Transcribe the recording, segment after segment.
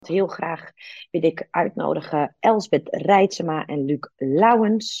heel graag wil ik uitnodigen Elsbeth Reitzema en Luc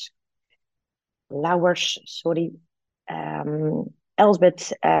Lauwers, sorry.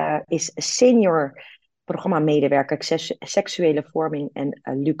 Elsbeth is senior programmamedewerker seksuele vorming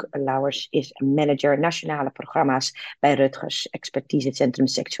en Luc Lauwers is manager nationale programma's bij Rutgers Expertisecentrum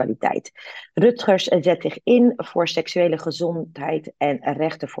Seksualiteit. Rutgers zet zich in voor seksuele gezondheid en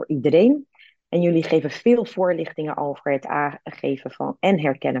rechten voor iedereen. En jullie geven veel voorlichtingen over het aangeven van en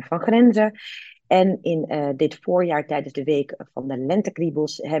herkennen van grenzen. En in dit voorjaar tijdens de week van de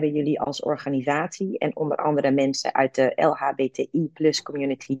Lentekriebels hebben jullie als organisatie en onder andere mensen uit de LHBTI+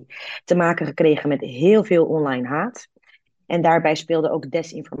 community te maken gekregen met heel veel online haat. En daarbij speelde ook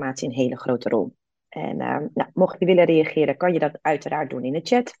desinformatie een hele grote rol. En mocht je willen reageren, kan je dat uiteraard doen in de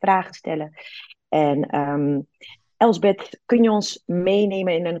chat, vragen stellen. En Elsbeth, kun je ons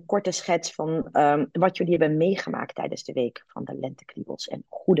meenemen in een korte schets van wat jullie hebben meegemaakt tijdens de week van de Lentekriebels? En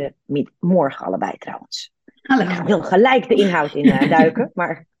goedemorgen allebei trouwens. Hallo. Ik wil gelijk de inhoud in duiken,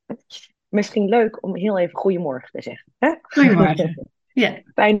 maar misschien leuk om heel even goedemorgen te zeggen. Hè? Goedemorgen. Ja.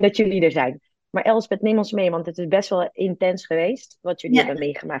 Fijn dat jullie er zijn. Maar Elsbeth, neem ons mee, want het is best wel intens geweest wat jullie hebben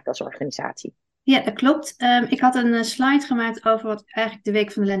meegemaakt als organisatie. Ja, dat klopt. Ik had een slide gemaakt over wat eigenlijk de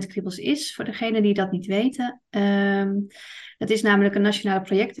Week van de Lentekriebels is, voor degenen die dat niet weten. Het is namelijk een nationale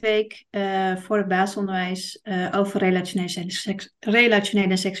projectweek voor het basisonderwijs over relationele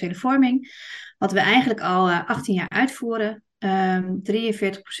en seksuele vorming. Wat we eigenlijk al 18 jaar uitvoeren.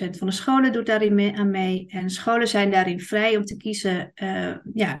 43% van de scholen doet daarin aan mee. En scholen zijn daarin vrij om te kiezen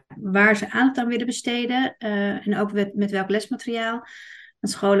waar ze aandacht aan willen besteden. En ook met welk lesmateriaal.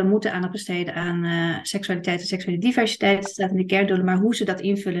 Want scholen moeten aandacht besteden aan seksualiteit en seksuele diversiteit. Dat staat in de kerndoelen, maar hoe ze dat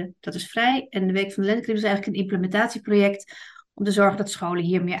invullen, dat is vrij. En de Week van de Lentekriebels is eigenlijk een implementatieproject om te zorgen dat scholen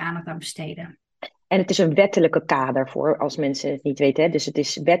hier meer aandacht aan besteden. En het is een wettelijke kader voor als mensen het niet weten. Hè? Dus het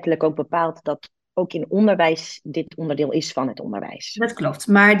is wettelijk ook bepaald dat ook in onderwijs dit onderdeel is van het onderwijs. Dat klopt,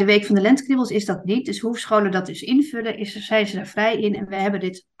 maar de Week van de Lentekriebels is dat niet. Dus hoe scholen dat dus invullen, zijn ze er vrij in. En we hebben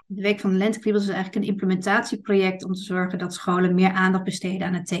de Week van de Lentekriebels is eigenlijk een implementatieproject om te zorgen dat scholen meer aandacht besteden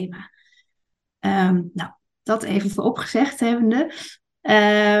aan het thema. Dat even voorop gezegd hebbende.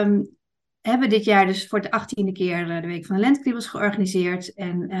 Hebben dit jaar dus voor de 18e keer de Week van de Lentekriebels georganiseerd.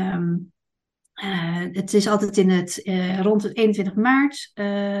 En het is altijd rond het 21 maart.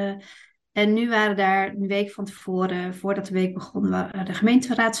 En nu waren daar een week van tevoren, voordat de week begon, de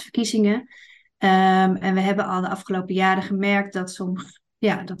gemeenteraadsverkiezingen. En we hebben al de afgelopen jaren gemerkt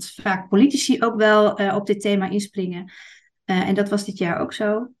dat vaak politici ook wel op dit thema inspringen. En dat was dit jaar ook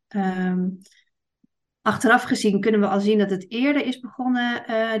zo. Achteraf gezien kunnen we al zien dat het eerder is begonnen,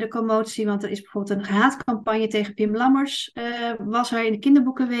 de commotie. Want er is bijvoorbeeld een haatcampagne tegen Pim Lammers. Was er in de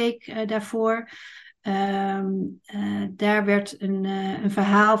kinderboekenweek daarvoor. Daar werd een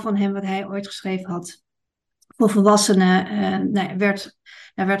verhaal van hem, wat hij ooit geschreven had, voor volwassenen. Werd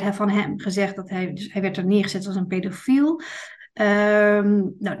van hem gezegd dat hij werd er neergezet als een pedofiel.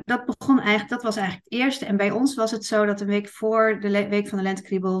 Dat was eigenlijk het eerste. En bij ons was het zo dat een week voor de Week van de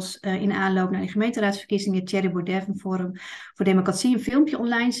Lentekriebels, in aanloop naar de gemeenteraadsverkiezingen, Thierry Baudet van Forum voor Democratie een filmpje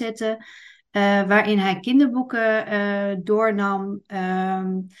online zette, waarin hij kinderboeken doornam.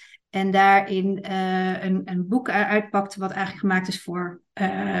 En daarin een boek uitpakte wat eigenlijk gemaakt is voor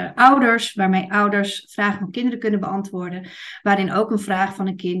ouders, waarmee ouders vragen van kinderen kunnen beantwoorden. Waarin ook een vraag van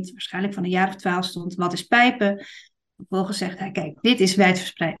een kind, waarschijnlijk van een jaar of 12 stond, wat is pijpen? Vervolgens zegt hij, kijk, dit is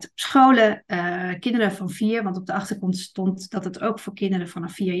wijdverspreid op scholen. Kinderen van 4, want op de achtergrond stond dat het ook voor kinderen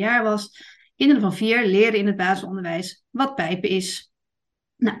vanaf 4 jaar was. Kinderen van 4 leren in het basisonderwijs wat pijpen is.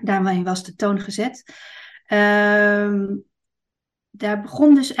 Nou, daarmee was de toon gezet. Daar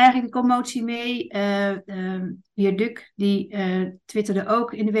begon dus eigenlijk de commotie mee. Duk, die twitterde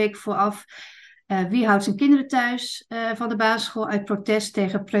ook in de week vooraf. Wie houdt zijn kinderen thuis van de basisschool uit protest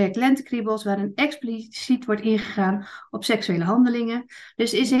tegen project Lentekriebels, waarin expliciet wordt ingegaan op seksuele handelingen.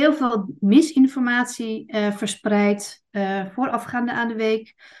 Dus er is heel veel misinformatie verspreid voorafgaande aan de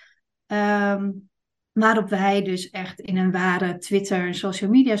week. Waarop wij dus echt in een ware Twitter- en social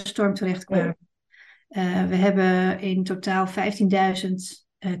media storm terechtkwamen. We hebben in totaal 15.000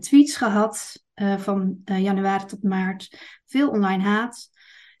 tweets gehad van januari tot maart. Veel online haat.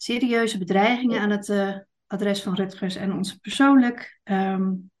 Serieuze bedreigingen aan het adres van Rutgers en ons persoonlijk.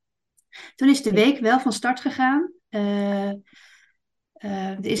 Toen is de week wel van start gegaan.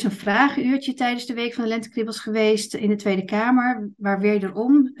 Er is een vragenuurtje tijdens de Week van de Lentekriebels geweest in de Tweede Kamer, waar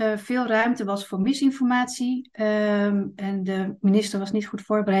wederom veel ruimte was voor misinformatie. En de minister was niet goed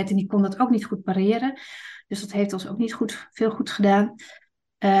voorbereid en die kon dat ook niet goed pareren. Dus dat heeft ons ook niet veel goed gedaan.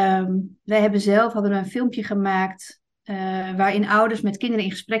 Wij hadden een filmpje gemaakt waarin ouders met kinderen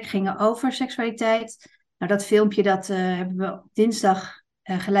in gesprek gingen over seksualiteit. Nou, dat filmpje hebben we op dinsdag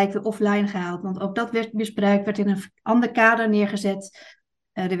gelijk weer offline gehaald, want ook dat misbruik werd in een ander kader neergezet.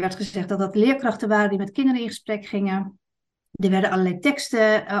 Er werd gezegd dat dat leerkrachten waren die met kinderen in gesprek gingen. Er werden allerlei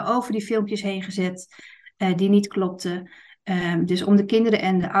teksten over die filmpjes heen gezet die niet klopten. Dus om de kinderen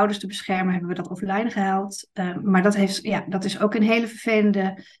en de ouders te beschermen hebben we dat offline gehaald. Maar dat is ook een hele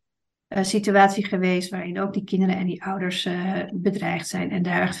vervelende situatie geweest waarin ook die kinderen en die ouders bedreigd zijn en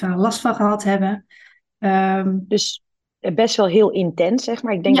daar echt veel last van gehad hebben. Dus best wel heel intens, zeg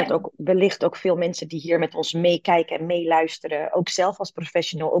maar. Ik denk Ja. dat ook wellicht ook veel mensen die hier met ons meekijken en meeluisteren, ook zelf als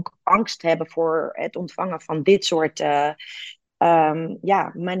professional, ook angst hebben voor het ontvangen van dit soort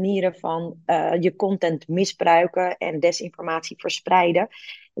manieren van je content misbruiken en desinformatie verspreiden.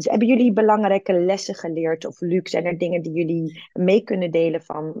 Dus hebben jullie belangrijke lessen geleerd? Of Luc, zijn er dingen die jullie mee kunnen delen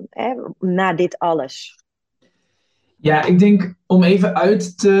van na dit alles? Ja, ik denk om even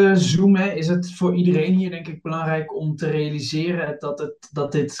uit te zoomen, is het voor iedereen hier denk ik belangrijk om te realiseren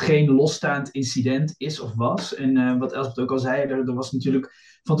dat dit geen losstaand incident is of was. En wat Elsbeth ook al zei, er was natuurlijk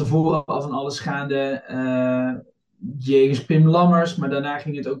van tevoren al van alles gaande jegens Pim Lammers, maar daarna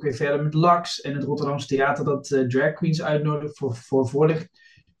ging het ook weer verder met Lax en het Rotterdamse Theater dat drag queens uitnodigt voor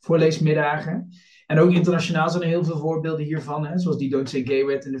voorleesmiddagen. En ook internationaal zijn er heel veel voorbeelden hiervan, hè, zoals die Don't Say Gay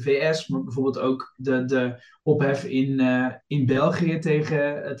wet in de VS, maar bijvoorbeeld ook de ophef in België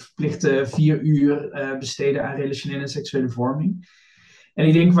tegen het verplichte 4 uur besteden aan relationele en seksuele vorming. En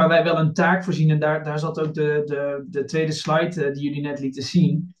ik denk waar wij wel een taak voor zien, en daar zat ook de tweede slide die jullie net lieten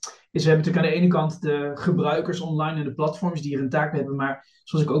zien, is we hebben natuurlijk aan de ene kant de gebruikers online en de platforms die hier een taak hebben, maar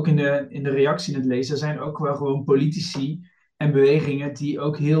zoals ik ook in de reactie net lees, er zijn ook wel gewoon politici en bewegingen die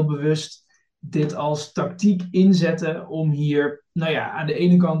ook heel bewust dit als tactiek inzetten om hier, nou ja, aan de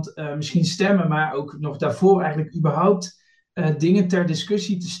ene kant misschien stemmen, maar ook nog daarvoor eigenlijk überhaupt dingen ter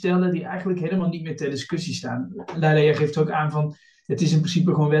discussie te stellen die eigenlijk helemaal niet meer ter discussie staan. Leila geeft ook aan van, het is in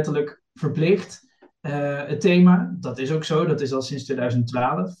principe gewoon wettelijk verplicht. Het thema, dat is ook zo, dat is al sinds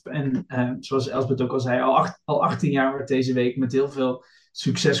 2012. En zoals Elsbeth ook al zei, al 18 jaar wordt deze week met heel veel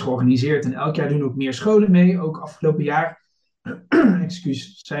succes georganiseerd. En elk jaar doen ook meer scholen mee. Ook afgelopen jaar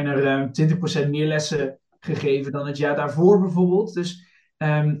zijn er 20% meer lessen gegeven dan het jaar daarvoor bijvoorbeeld. Dus,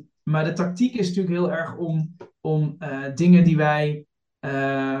 maar de tactiek is natuurlijk heel erg om dingen die wij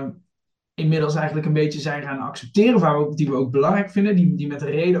inmiddels eigenlijk een beetje zijn gaan accepteren, die we ook belangrijk vinden, die met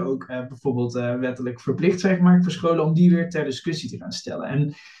reden ook bijvoorbeeld wettelijk verplicht zijn gemaakt voor scholen, om die weer ter discussie te gaan stellen.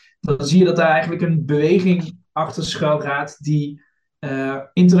 En dan zie je dat daar eigenlijk een beweging achter schuil gaat die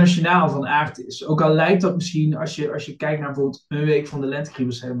internationaal van aard is. Ook al lijkt dat misschien, als je kijkt naar bijvoorbeeld een week van de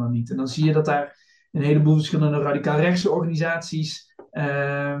lentekriebels helemaal niet. En dan zie je dat daar een heleboel verschillende radicaal-rechtse organisaties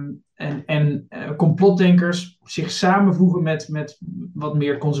en complotdenkers zich samenvoegen met wat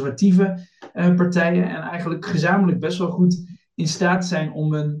meer conservatieve partijen. En eigenlijk gezamenlijk best wel goed in staat zijn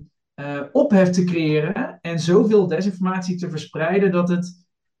om een ophef te creëren en zoveel desinformatie te verspreiden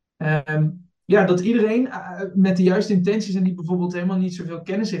dat iedereen met de juiste intenties en die bijvoorbeeld helemaal niet zoveel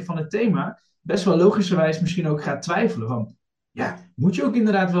kennis heeft van het thema, best wel logischerwijs misschien ook gaat twijfelen van, ja, moet je ook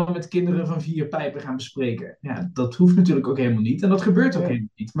inderdaad wel met kinderen van 4 pijpen gaan bespreken? Ja, dat hoeft natuurlijk ook helemaal niet en dat gebeurt ook helemaal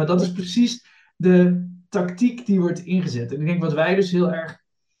niet. Maar dat is precies de tactiek die wordt ingezet. En ik denk wat wij dus heel erg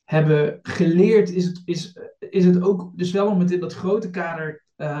hebben geleerd is het ook dus wel om het in dat grote kader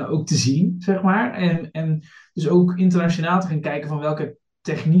ook te zien, zeg maar. En dus ook internationaal te gaan kijken van welke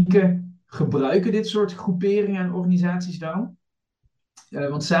technieken gebruiken dit soort groeperingen en organisaties dan?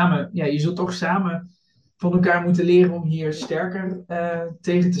 Want samen, ja, je zult toch samen van elkaar moeten leren om hier sterker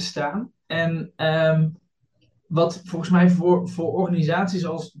tegen te staan. En wat volgens mij voor organisaties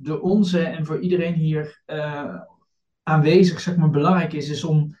als de onze en voor iedereen hier aanwezig, zeg maar, belangrijk is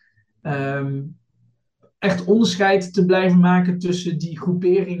om echt onderscheid te blijven maken tussen die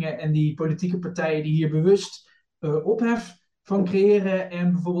groeperingen en die politieke partijen die hier bewust ophef van creëren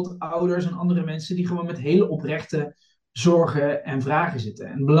en bijvoorbeeld ouders en andere mensen die gewoon met hele oprechte zorgen en vragen zitten.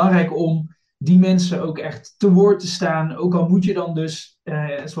 En belangrijk om die mensen ook echt te woord te staan, ook al moet je dan dus,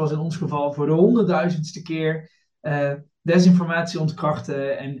 zoals in ons geval, voor de 100.000ste keer desinformatie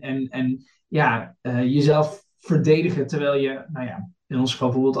ontkrachten en jezelf verdedigen, terwijl je, nou ja, in ons geval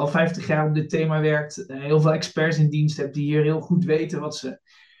bijvoorbeeld al 50 jaar op dit thema werkt, heel veel experts in dienst hebt die hier heel goed weten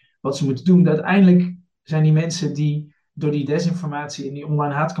wat ze moeten doen. Uiteindelijk zijn die mensen die door die desinformatie en die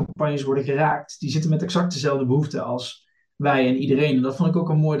online haatcampagnes worden geraakt, die zitten met exact dezelfde behoeften als wij en iedereen. En dat vond ik ook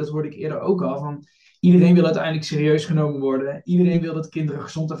al mooi, dat hoorde ik eerder ook al, van iedereen wil uiteindelijk serieus genomen worden. Iedereen wil dat kinderen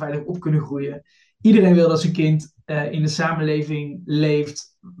gezond en veilig op kunnen groeien. Iedereen wil dat zijn kind in de samenleving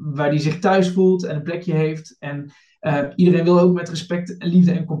leeft waar die zich thuis voelt en een plekje heeft. En iedereen wil ook met respect,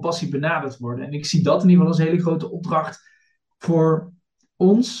 liefde en compassie benaderd worden. En ik zie dat in ieder geval als een hele grote opdracht voor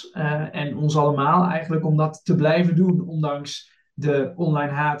ons en ons allemaal eigenlijk om dat te blijven doen, ondanks de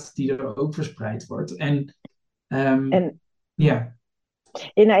online haat die er ook verspreid wordt. En En ja.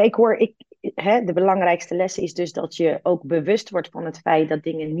 nou, de belangrijkste les is dus dat je ook bewust wordt van het feit dat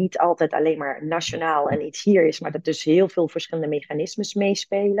dingen niet altijd alleen maar nationaal en iets hier is, maar dat dus heel veel verschillende mechanismes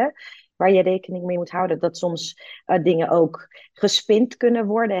meespelen, waar je rekening mee moet houden. Dat soms dingen ook gespind kunnen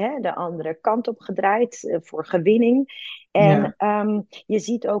worden, hè, de andere kant op gedraaid voor gewinning. En je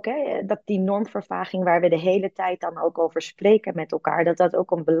ziet ook dat die normvervaging waar we de hele tijd dan ook over spreken met elkaar, dat dat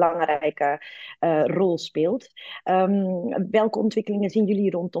ook een belangrijke rol speelt. Welke ontwikkelingen zien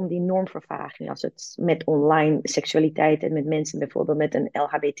jullie rondom die normvervaging als het met online seksualiteit en met mensen bijvoorbeeld met een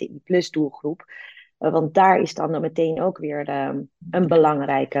LHBTI+ doelgroep? Want daar is dan meteen ook weer een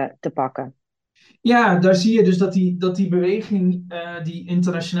belangrijke te pakken. Ja, daar zie je dus dat die beweging die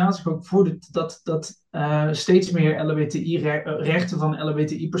internationaal zich ook voordoet, dat steeds meer rechten van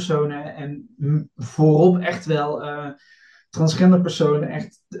LHBTI-personen en voorop echt wel transgender personen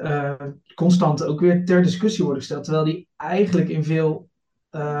echt constant ook weer ter discussie worden gesteld. Terwijl die eigenlijk in veel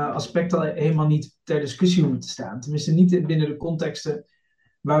aspecten al helemaal niet ter discussie hoeven te staan. Tenminste niet binnen de contexten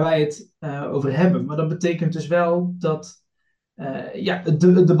waar wij het over hebben. Maar dat betekent dus wel dat het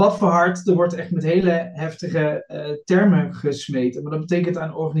debat verhardt. Er wordt echt met hele heftige termen gesmeten. Maar dat betekent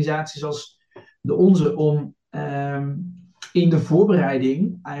aan organisaties als de onze om in de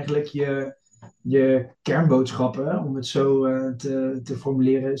voorbereiding eigenlijk je kernboodschappen, om het zo te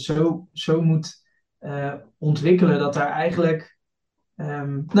formuleren, zo moet ontwikkelen dat daar eigenlijk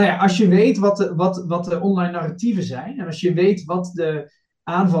als je weet wat de online narratieven zijn en als je weet wat de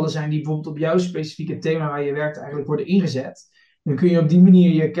aanvallen zijn die bijvoorbeeld op jouw specifieke thema waar je werkt eigenlijk worden ingezet, dan kun je op die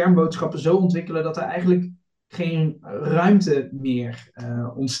manier je kernboodschappen zo ontwikkelen dat er eigenlijk geen ruimte meer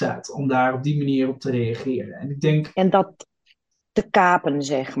ontstaat om daar op die manier op te reageren. En ik denk... En dat te kapen,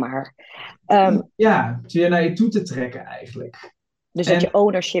 zeg maar. Weer naar je toe te trekken eigenlijk. Dus dat je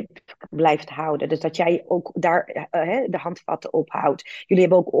ownership blijft houden. Dus dat jij ook daar de handvatten ophoudt. Jullie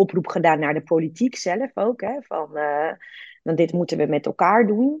hebben ook oproep gedaan naar de politiek zelf ook. Van dit moeten we met elkaar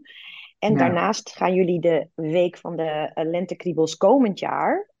doen. En daarnaast gaan jullie de week van de lentekriebels komend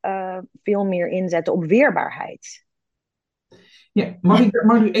jaar veel meer inzetten op weerbaarheid. Ja, mag ik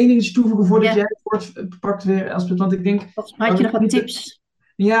één dingetje toevoegen voordat jij het woord pakt weer, Elsbeth? Want ik denk... Had je nog wat tips?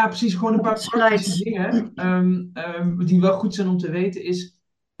 Ja, precies. Gewoon een paar praktische dingen die wel goed zijn om te weten is...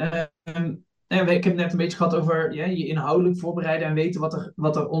 ik heb het net een beetje gehad over je inhoudelijk voorbereiden en weten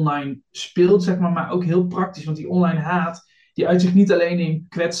wat er online speelt, zeg maar ook heel praktisch. Want die online haat, die uit zich niet alleen in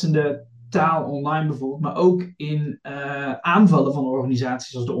kwetsende taal online bijvoorbeeld, maar ook in aanvallen van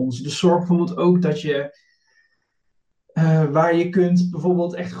organisaties als de onze. Dus zorg bijvoorbeeld ook dat je... waar je kunt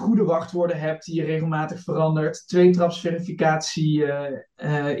bijvoorbeeld echt goede wachtwoorden hebt die je regelmatig verandert, tweetrapsverificatie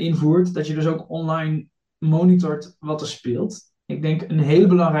invoert, dat je dus ook online monitort wat er speelt. Ik denk een hele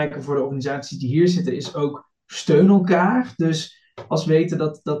belangrijke voor de organisaties die hier zitten is ook steun elkaar. Dus als we weten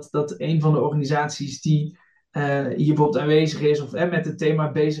dat een van de organisaties die hier bijvoorbeeld aanwezig is of met het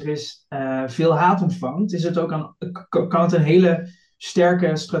thema bezig is, veel haat ontvangt, is het ook kan het een hele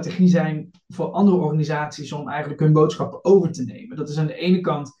sterke strategie zijn voor andere organisaties om eigenlijk hun boodschappen over te nemen. Dat is aan de ene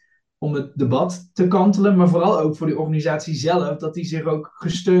kant om het debat te kantelen, maar vooral ook voor die organisatie zelf, dat die zich ook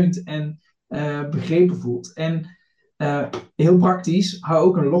gesteund en begrepen voelt. En heel praktisch, hou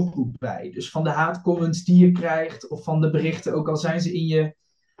ook een logboek bij. Dus van de haatcomments die je krijgt, of van de berichten, ook al zijn ze in je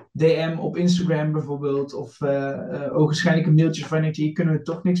DM op Instagram bijvoorbeeld, of ogenschijnlijke mailtjes van hier kunnen we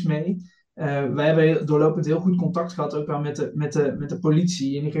toch niks mee. Wij hebben doorlopend heel goed contact gehad, ook wel met de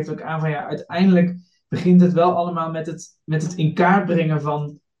politie. En die geeft ook aan van uiteindelijk begint het wel allemaal met het in kaart brengen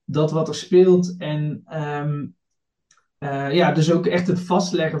van dat wat er speelt. En dus ook echt het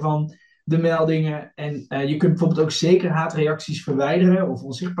vastleggen van de meldingen. En je kunt bijvoorbeeld ook zeker haatreacties verwijderen of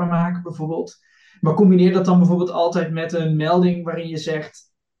onzichtbaar maken bijvoorbeeld. Maar combineer dat dan bijvoorbeeld altijd met een melding waarin je zegt...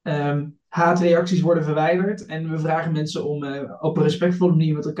 haatreacties worden verwijderd en we vragen mensen om op een respectvolle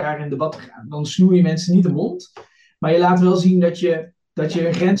manier met elkaar in debat te gaan. Dan snoei je mensen niet de mond, maar je laat wel zien dat je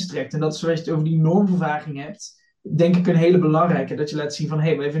een grens trekt. En dat is, zoals je het over die normvervaging hebt, denk ik een hele belangrijke. Dat je laat zien van,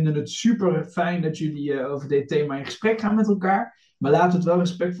 wij vinden het super fijn dat jullie over dit thema in gesprek gaan met elkaar, maar laten we het wel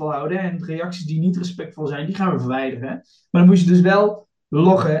respectvol houden. En reacties die niet respectvol zijn, die gaan we verwijderen. Maar dan moet je dus wel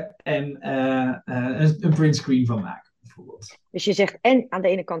loggen en een printscreen van maken, bijvoorbeeld. Dus je zegt, en aan de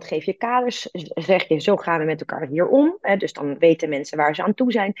ene kant geef je kaders, zeg je, zo gaan we met elkaar hier om. Hè, dus dan weten mensen waar ze aan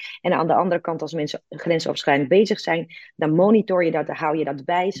toe zijn. En aan de andere kant, als mensen grensoverschrijdend bezig zijn, dan monitor je dat, dan hou je dat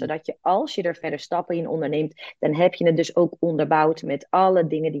bij, zodat je, als je er verder stappen in onderneemt, dan heb je het dus ook onderbouwd met alle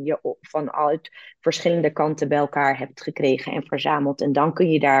dingen die je vanuit verschillende kanten bij elkaar hebt gekregen en verzameld. En dan kun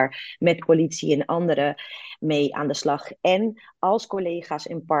je daar met politie en anderen mee aan de slag. En als collega's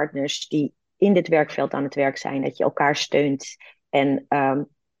en partners die in dit werkveld aan het werk zijn, dat je elkaar steunt en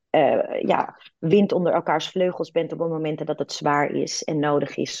wind onder elkaars vleugels bent op het moment dat het zwaar is en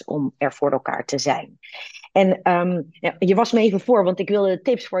nodig is om er voor elkaar te zijn. En je was me even voor, want ik wilde de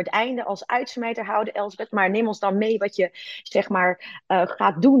tips voor het einde als uitsmijter houden, Elsbeth. Maar neem ons dan mee wat je zeg maar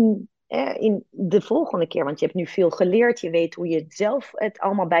gaat doen in de volgende keer. Want je hebt nu veel geleerd, je weet hoe je het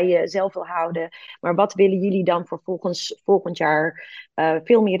allemaal bij jezelf wil houden. Maar wat willen jullie dan voor volgend jaar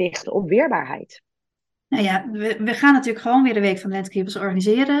veel meer richten op weerbaarheid? Nou ja, we gaan natuurlijk gewoon weer de Week van de Lentkriebels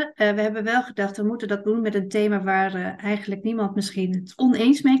organiseren. We hebben wel gedacht, we moeten dat doen met een thema waar eigenlijk niemand misschien het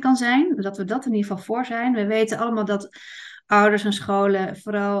oneens mee kan zijn. Dat we dat in ieder geval voor zijn. We weten allemaal dat ouders en scholen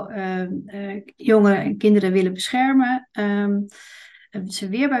vooral jongeren en kinderen willen beschermen. Ze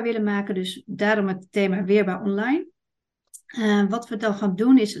weerbaar willen maken, dus daarom het thema weerbaar online. Wat we dan gaan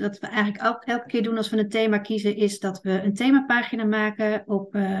doen is dat we eigenlijk elke keer doen als we een thema kiezen, is dat we een themapagina maken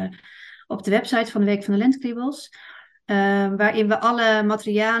op de website van de Week van de Lentkriebels. Waarin we alle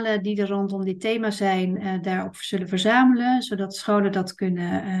materialen die er rondom dit thema zijn, daarop zullen verzamelen. Zodat scholen dat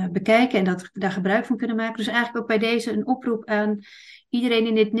kunnen bekijken en daar gebruik van kunnen maken. Dus eigenlijk ook bij deze een oproep aan iedereen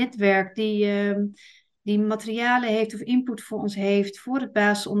in dit netwerk die materialen heeft of input voor ons heeft voor het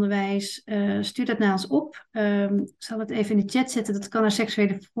basisonderwijs. Stuur dat naar ons op. Ik zal het even in de chat zetten. Dat kan naar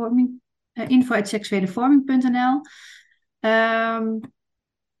seksuele vorming. info@seksuelevorming.nl.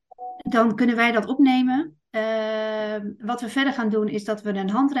 Dan kunnen wij dat opnemen. Wat we verder gaan doen is dat we een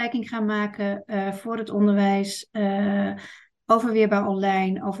handreiking gaan maken voor het onderwijs. Over weerbaar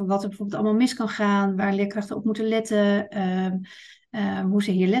online. Over wat er bijvoorbeeld allemaal mis kan gaan. Waar leerkrachten op moeten letten. Hoe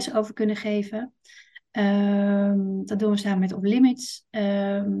ze hier les over kunnen geven. Dat doen we samen met Off Limits.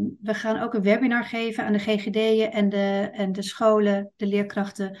 We gaan ook een webinar geven aan de GGD'en en de scholen, de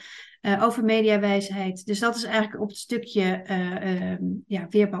leerkrachten, over mediawijsheid. Dus dat is eigenlijk op het stukje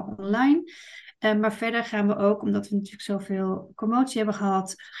weerbaar online. Maar verder gaan we ook, omdat we natuurlijk zoveel commotie hebben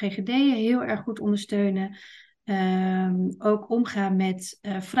gehad, GGD'en heel erg goed ondersteunen. Ook omgaan met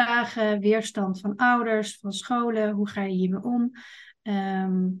vragen, weerstand van ouders, van scholen. Hoe ga je hiermee om?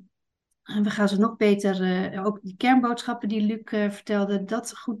 En we gaan ze nog beter, ook die kernboodschappen die Luc vertelde,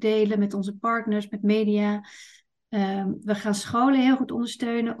 dat goed delen met onze partners, met media. We gaan scholen heel goed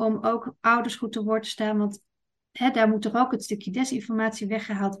ondersteunen om ook ouders goed te woord te staan. Want daar moet toch ook het stukje desinformatie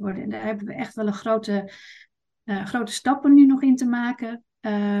weggehaald worden. En daar hebben we echt wel een grote stappen nu nog in te maken.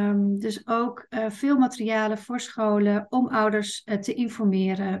 Dus ook veel materialen voor scholen om ouders te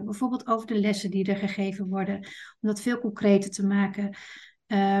informeren. Bijvoorbeeld over de lessen die er gegeven worden. Om dat veel concreter te maken.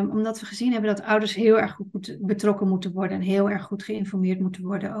 Omdat we gezien hebben dat ouders heel erg goed betrokken moeten worden. En heel erg goed geïnformeerd moeten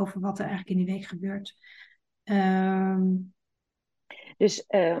worden over wat er eigenlijk in die week gebeurt. Dus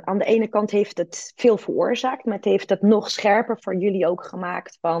aan de ene kant heeft het veel veroorzaakt, maar het heeft het nog scherper voor jullie ook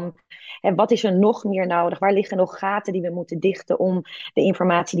gemaakt van wat is er nog meer nodig? Waar liggen nog gaten die we moeten dichten om de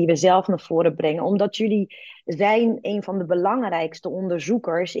informatie die we zelf naar voren brengen? Omdat jullie zijn een van de belangrijkste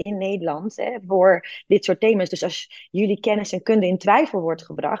onderzoekers in Nederland voor dit soort thema's. Dus als jullie kennis en kunde in twijfel wordt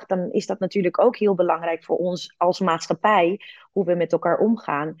gebracht, dan is dat natuurlijk ook heel belangrijk voor ons als maatschappij, hoe we met elkaar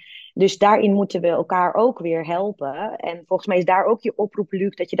omgaan. Dus daarin moeten we elkaar ook weer helpen. En volgens mij is daar ook je oproep,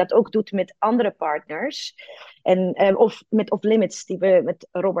 Luc, dat je dat ook doet met andere partners. En, of met Off Limits, met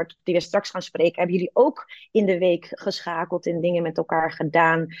Robert, die we straks gaan spreken, hebben jullie ook in de week geschakeld en dingen met elkaar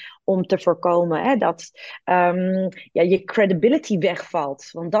gedaan om te voorkomen dat je credibility wegvalt.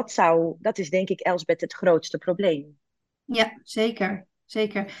 Want dat is denk ik, Elsbeth, het grootste probleem. Ja, zeker.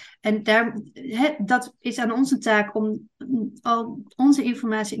 Zeker. En dat is aan ons een taak om al onze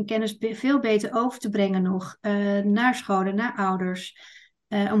informatie en kennis veel beter over te brengen nog naar scholen, naar ouders.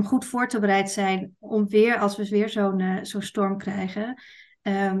 Om goed voor te bereid zijn om weer, als we weer zo'n storm krijgen,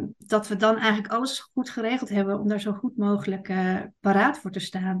 dat we dan eigenlijk alles goed geregeld hebben om daar zo goed mogelijk paraat voor te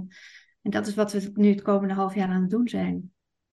staan. En dat is wat we nu het komende half jaar aan het doen zijn.